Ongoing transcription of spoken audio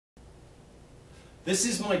This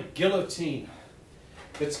is my guillotine.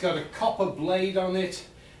 It's got a copper blade on it.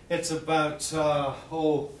 It's about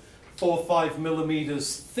 4 or 5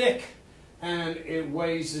 millimeters thick, and it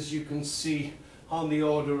weighs, as you can see, on the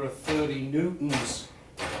order of 30 newtons,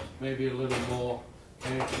 maybe a little more,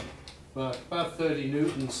 okay? But about 30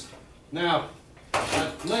 newtons. Now,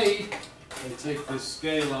 that blade, I take this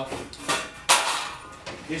scale up,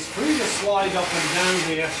 is free to slide up and down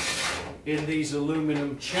here in these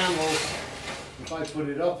aluminum channels. If I put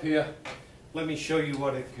it up here, let me show you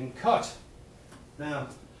what it can cut. Now,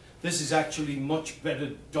 this is actually much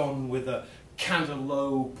better done with a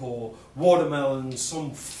cantaloupe or watermelon,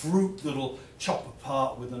 some fruit that'll chop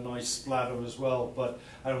apart with a nice splatter as well, but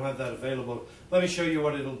I don't have that available. Let me show you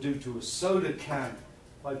what it'll do to a soda can.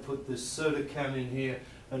 If I put this soda can in here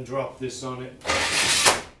and drop this on it,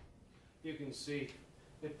 you can see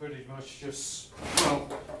it pretty much just, well,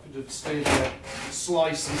 if it stayed there,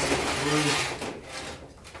 slices it through,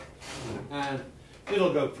 and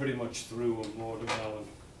it'll go pretty much through a watermelon.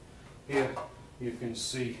 Here you can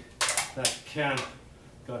see that can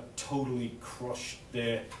got totally crushed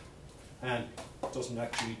there, and it doesn't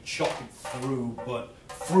actually chop it through, but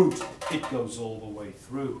fruit, it goes all the way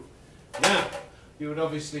through. Now, you would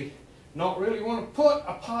obviously not really want to put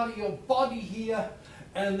a part of your body here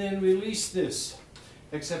and then release this,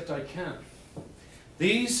 except I can.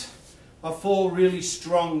 These are 4 really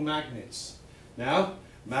strong magnets. Now,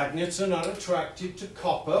 magnets are not attracted to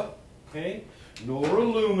copper, okay, nor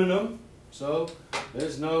aluminum, so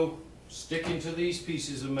there's no sticking to these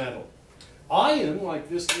pieces of metal. Iron, like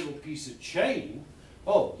this little piece of chain,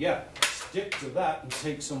 oh yeah, stick to that and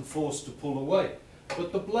take some force to pull away.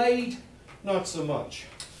 But the blade, not so much.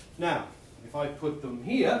 Now, if I put them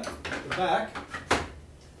here at the back,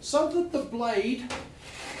 so that the blade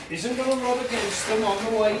isn't going to rub against them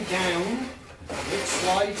on the way down, it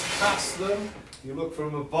slides past them. You look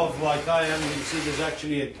from above like I am, you can see there's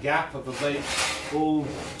actually a gap of about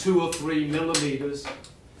 2 or 3 millimeters.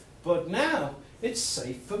 But now, it's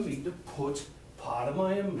safe for me to put part of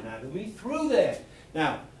my anatomy through there.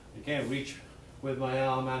 Now, I can't reach with my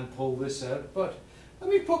arm and pull this out, but let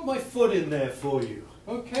me put my foot in there for you,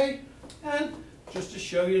 okay? And just to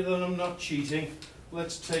show you that I'm not cheating,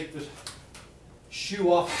 let's take the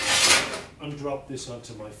shoe off and drop this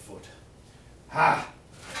onto my foot. Ha!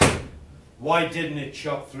 Why didn't it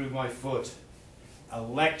chop through my foot?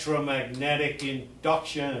 Electromagnetic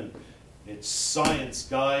induction. It's science,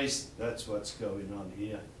 guys. That's what's going on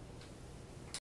here.